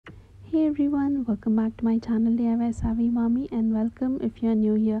Hey everyone, welcome back to my channel DIY Savvy Mommy, and welcome if you're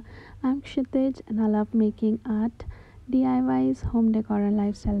new here. I'm Kshitij and I love making art, DIYs, home decor and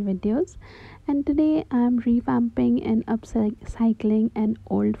lifestyle videos. And today I'm revamping and upcycling an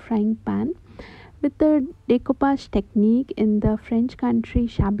old frying pan with the decoupage technique in the French country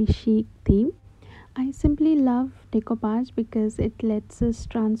Shabby Chic theme. I simply love decoupage because it lets us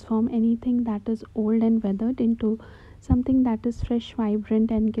transform anything that is old and weathered into something that is fresh, vibrant,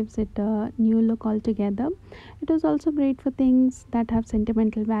 and gives it a new look altogether. It is also great for things that have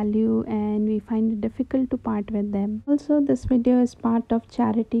sentimental value and we find it difficult to part with them. Also, this video is part of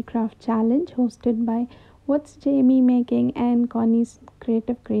Charity Craft Challenge hosted by What's Jamie Making and Connie's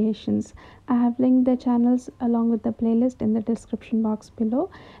Creative Creations. I have linked their channels along with the playlist in the description box below.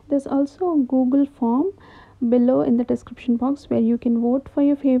 There's also a Google form below in the description box where you can vote for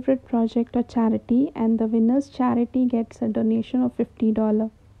your favorite project or charity, and the winner's charity gets a donation of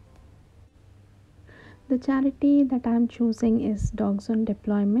 $50. The charity that I'm choosing is Dogs on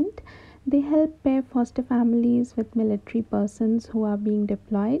Deployment. They help pair foster families with military persons who are being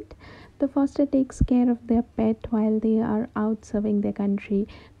deployed. The foster takes care of their pet while they are out serving their country,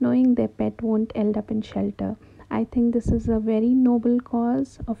 knowing their pet won't end up in shelter. I think this is a very noble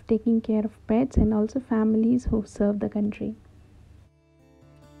cause of taking care of pets and also families who serve the country.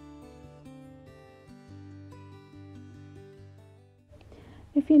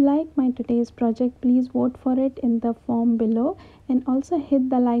 If you like my today's project, please vote for it in the form below, and also hit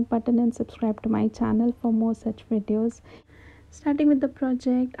the like button and subscribe to my channel for more such videos. Starting with the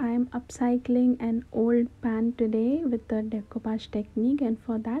project, I am upcycling an old pan today with the decoupage technique, and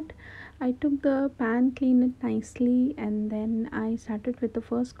for that I took the pan, cleaned it nicely, and then I started with the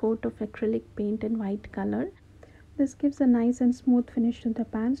first coat of acrylic paint in white color. This gives a nice and smooth finish to the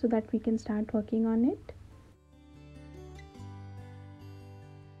pan so that we can start working on it.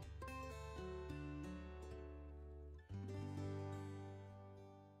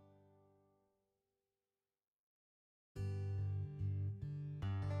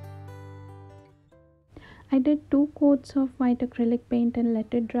 I did 2 coats of white acrylic paint and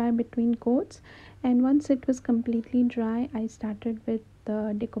let it dry between coats, and once it was completely dry I started with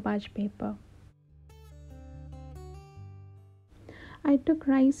the decoupage paper. I took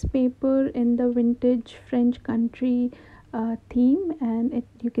rice paper in the vintage French country theme, and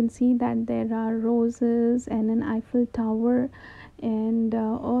you can see that there are roses and an Eiffel Tower and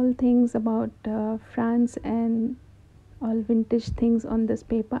all things about France and all vintage things on this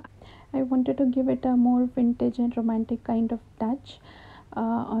paper. I wanted to give it a more vintage and romantic kind of touch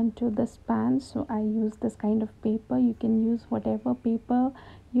onto the span, so I use this kind of paper. You can use whatever paper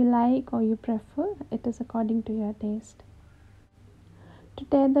you like or you prefer, it is according to your taste. To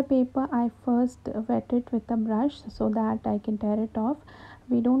tear the paper, I first wet it with a brush so that I can tear it off.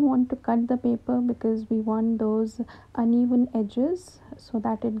 We don't want to cut the paper because we want those uneven edges so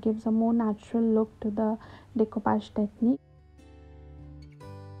that it gives a more natural look to the decoupage technique.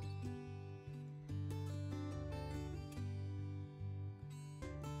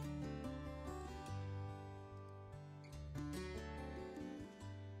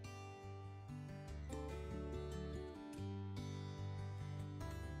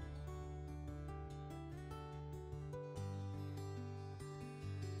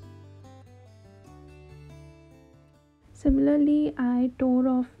 Similarly, I tore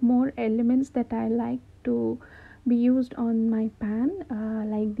off more elements that I like to be used on my pan,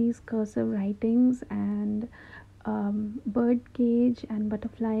 like these cursive writings and bird cage and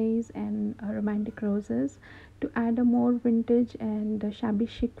butterflies and romantic roses, to add a more vintage and shabby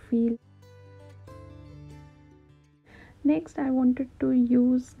chic feel. Next, I wanted to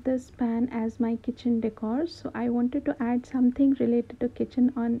use this pan as my kitchen decor, so I wanted to add something related to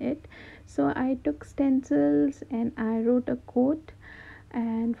kitchen on it. So I took stencils and I wrote a quote,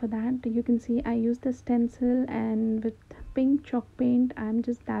 and for that you can see I used the stencil, and with pink chalk paint I'm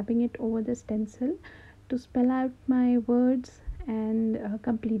just dabbing it over the stencil to spell out my words and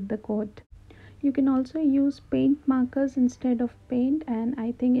complete the quote. You can also use paint markers instead of paint, and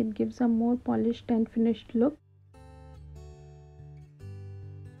I think it gives a more polished and finished look.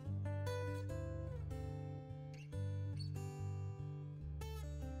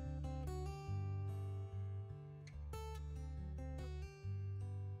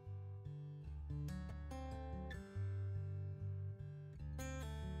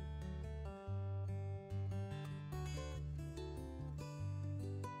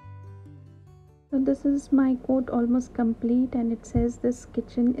 So this is my quote almost complete, and it says this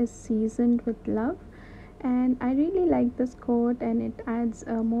kitchen is seasoned with love. And I really like this quote, and it adds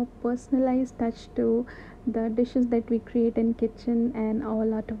a more personalized touch to the dishes that we create in kitchen and a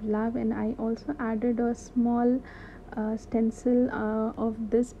lot of love. And I also added a small stencil of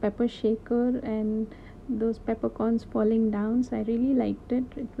this pepper shaker and those peppercorns falling down, so I really liked it.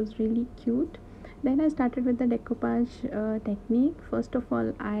 It was really cute. Then I started with the decoupage technique. First of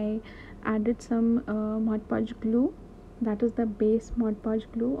all, I added some Mod Podge glue, that is the base Mod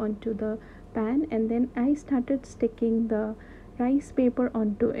Podge glue, onto the pan, and then I started sticking the rice paper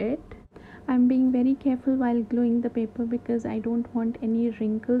onto it. I'm being very careful while gluing the paper because I don't want any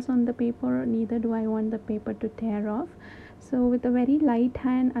wrinkles on the paper, neither do I want the paper to tear off. So with a very light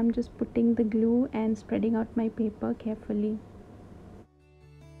hand, I'm just putting the glue and spreading out my paper carefully.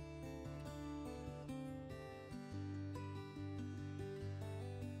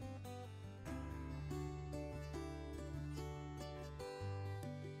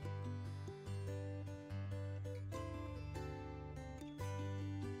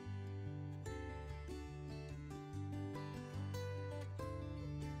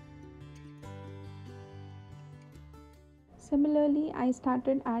 Similarly, I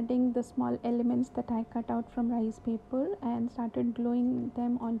started adding the small elements that I cut out from rice paper and started gluing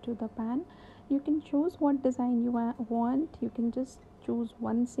them onto the pan. You can choose what design you want. You can just choose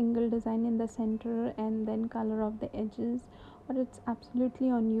one single design in the center and then color off the edges, or it's absolutely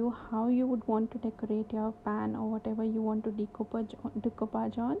on you how you would want to decorate your pan or whatever you want to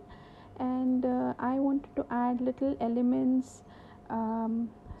decoupage on. And I wanted to add little elements,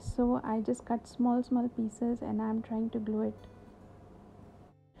 so I just cut small pieces and I'm trying to glue it.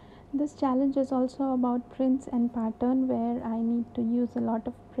 This challenge is also about prints and pattern, where I need to use a lot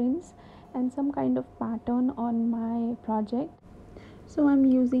of prints and some kind of pattern on my project. So I'm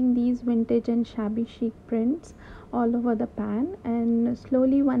using these vintage and shabby chic prints all over the pan, and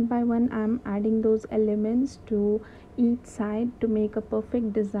slowly one by one I'm adding those elements to each side to make a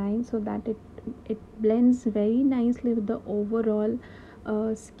perfect design so that it blends very nicely with the overall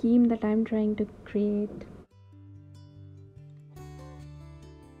scheme that I'm trying to create.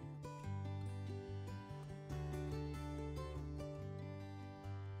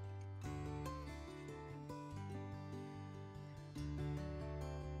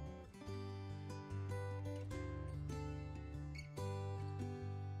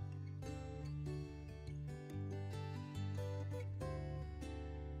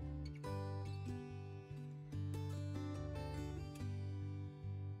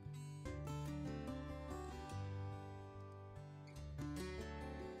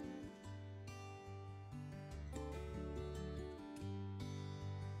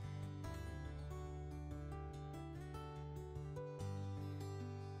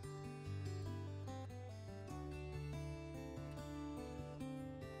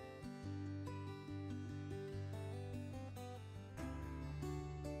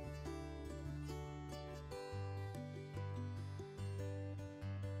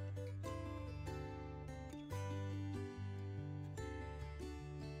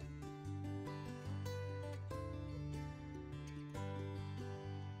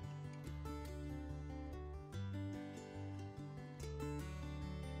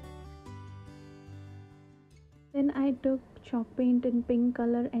 Then I took chalk paint in pink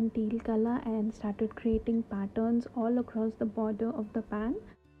color and teal color and started creating patterns all across the border of the pan.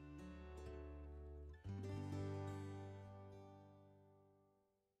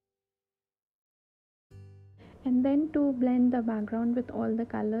 And then to blend the background with all the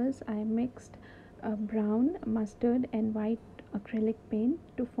colors, I mixed brown, mustard and white acrylic paint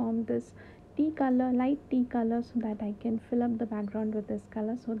to form this tea color, light tea color, so that I can fill up the background with this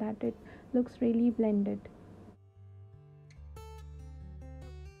color so that it looks really blended.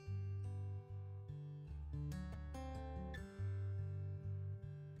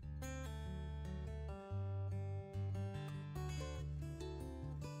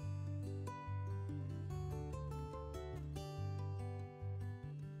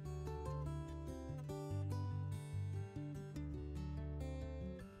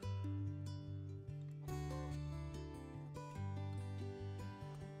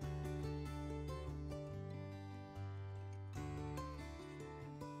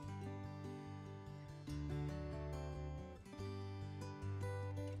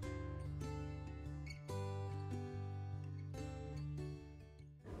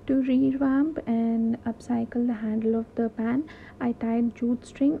 To revamp and upcycle the handle of the pan, I tied jute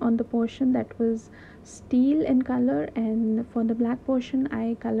string on the portion that was steel in color, and for the black portion,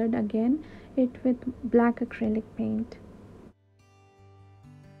 I colored again it with black acrylic paint.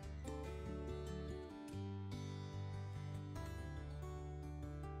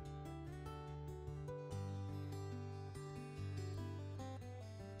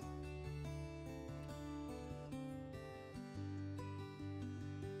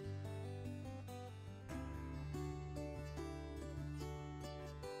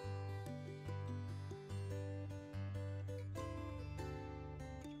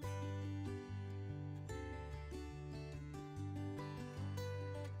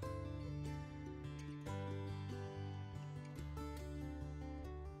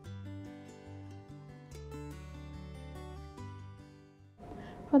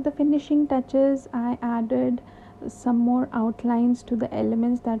 For the finishing touches, I added some more outlines to the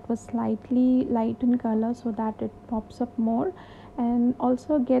elements that was slightly light in color so that it pops up more and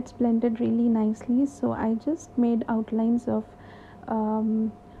also gets blended really nicely. So I just made outlines of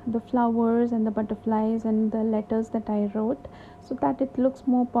um, the flowers and the butterflies and the letters that I wrote so that it looks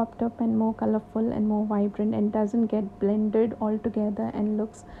more popped up and more colorful and more vibrant and doesn't get blended all together and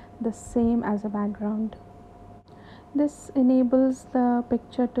looks the same as a background. This enables the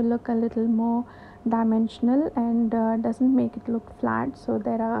picture to look a little more dimensional and doesn't make it look flat. So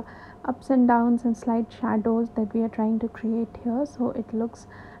there are ups and downs and slight shadows that we are trying to create here, so it looks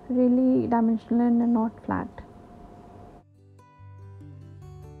really dimensional and not flat.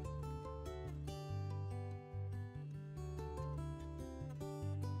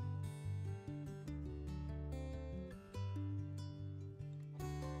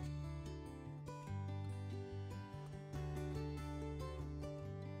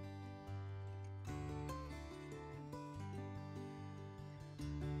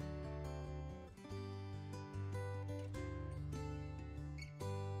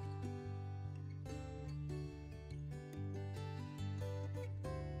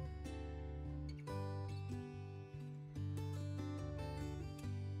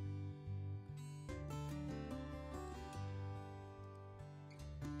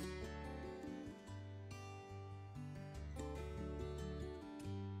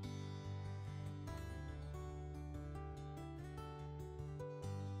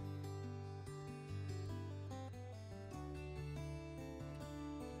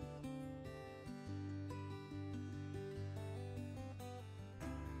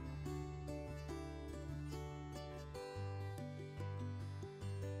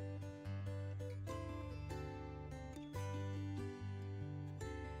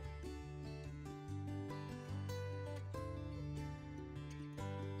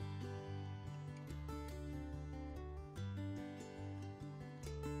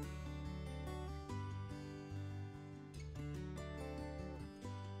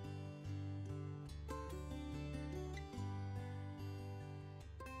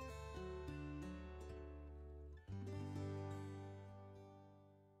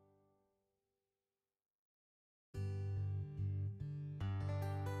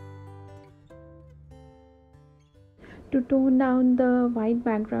 To tone down the white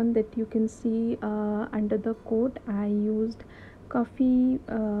background that you can see under the coat, I used coffee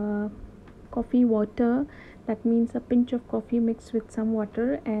coffee water. That means a pinch of coffee mixed with some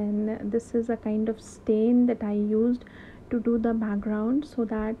water, and this is a kind of stain that I used to do the background so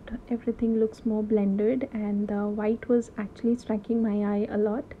that everything looks more blended, and the white was actually striking my eye a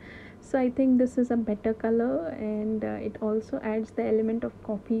lot. So I think this is a better color, and it also adds the element of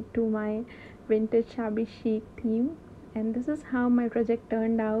coffee to my vintage shabby chic theme. And this is how my project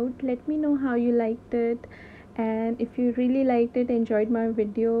turned out. Let me know how you liked it, and if you really liked it, enjoyed my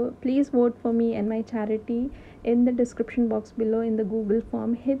video, please vote for me and my charity in the description box below in the Google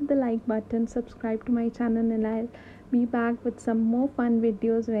form. Hit the like button, subscribe to my channel, and I'll be back with some more fun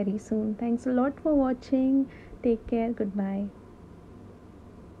videos very soon. Thanks a lot for watching. Take care. Goodbye.